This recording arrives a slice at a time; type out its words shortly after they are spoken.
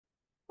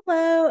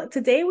Hello,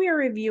 today we are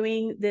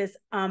reviewing this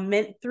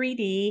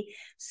MYNT3D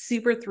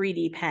Super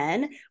 3D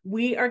pen.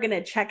 We are going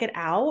to check it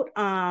out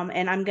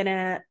and I'm going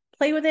to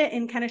play with it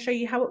and kind of show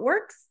you how it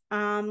works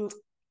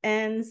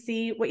and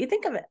see what you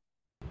think of it.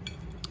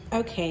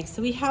 Okay,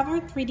 so we have our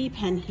 3D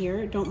pen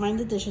here. Don't mind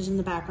the dishes in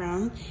the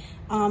background.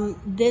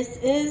 This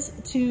is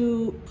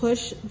to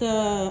push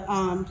the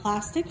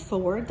plastic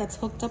forward that's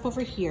hooked up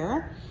over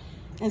here.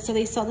 And so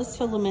they sell this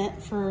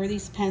filament for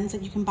these pens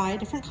that you can buy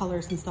different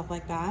colors and stuff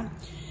like that.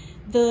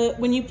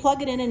 When you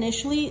plug it in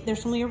initially,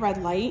 there's only a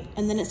red light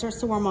and then it starts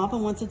to warm up,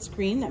 and once it's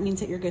green, that means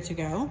that you're good to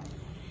go.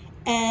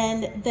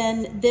 And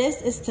then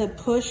this is to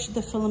push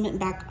the filament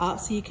back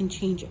up so you can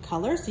change it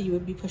color. So you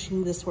would be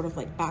pushing this sort of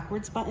like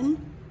backwards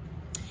button.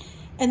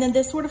 And then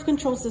this sort of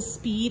controls the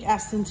speed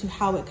as into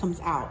how it comes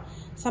out.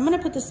 So I'm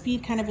gonna put the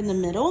speed kind of in the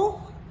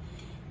middle,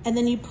 and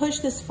then you push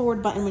this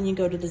forward button when you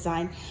go to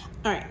design.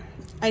 All right,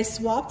 I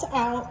swapped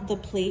out the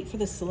plate for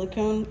the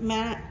silicone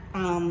mat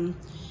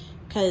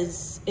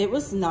because it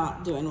was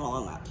not doing well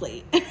on that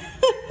plate.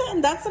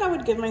 And that's what I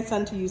would give my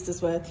son to use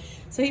this with.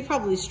 So he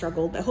probably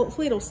struggled, but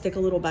hopefully it'll stick a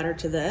little better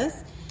to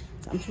this.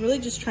 So I'm really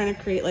just trying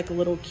to create like a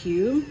little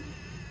cube.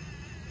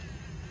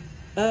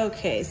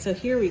 Okay, so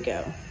here we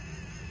go.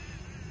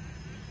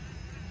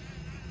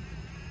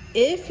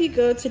 If you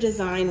go to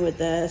design with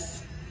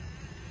this,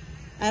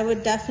 I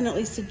would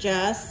definitely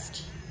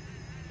suggest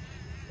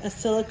a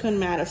silicone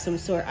mat of some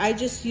sort. I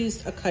just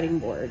used a cutting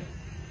board.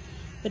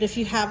 But if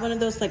you have one of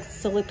those like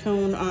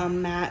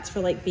silicone mats for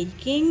like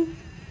baking,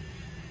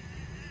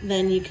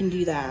 then you can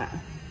do that.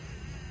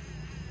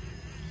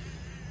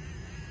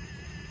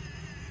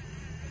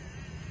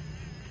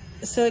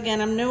 So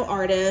again, I'm no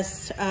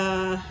artist.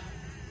 But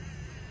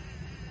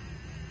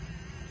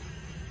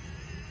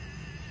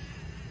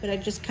I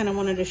just kind of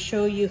wanted to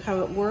show you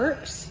how it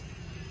works.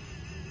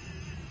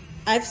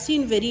 I've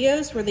seen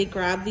videos where they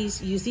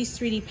use these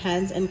 3D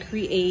pens and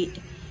create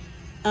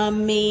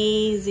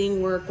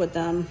amazing work with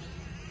them.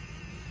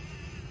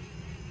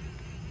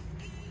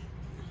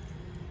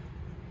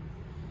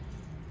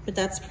 But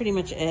that's pretty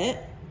much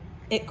it.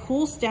 It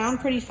cools down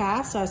pretty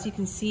fast, so as you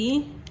can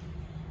see,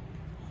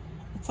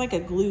 it's like a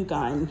glue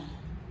gun.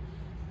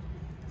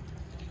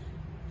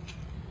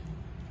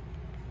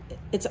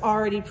 It's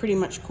already pretty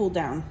much cooled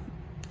down.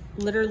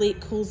 Literally,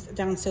 it cools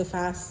down so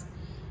fast.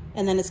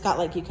 And then it's got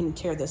like, you can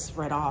tear this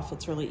right off.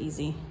 It's really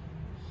easy.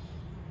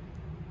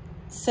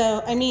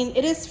 So, I mean,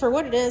 it is for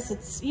what it is.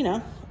 It's, you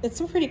know, it's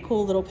a pretty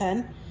cool little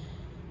pen.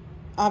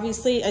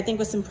 Obviously, I think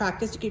with some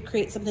practice, you could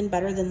create something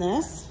better than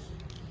this.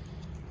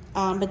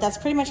 But that's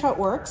pretty much how it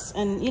works.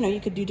 And, you know, you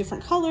could do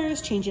different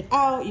colors, change it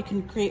out. You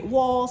can create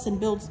walls and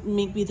build,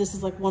 maybe this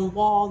is like one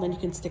wall, then you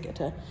can stick it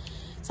to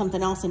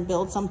something else and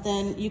build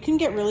something. You can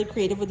get really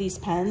creative with these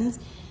pens.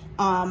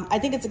 I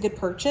think it's a good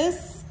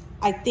purchase.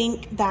 I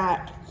think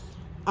that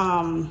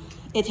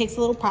it takes a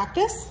little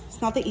practice.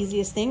 It's not the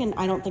easiest thing, and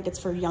I don't think it's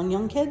for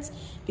young kids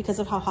because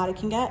of how hot it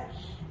can get.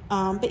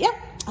 But yeah,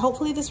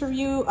 hopefully this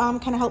review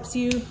kind of helps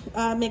you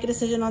make a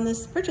decision on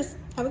this purchase.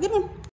 Have a good one.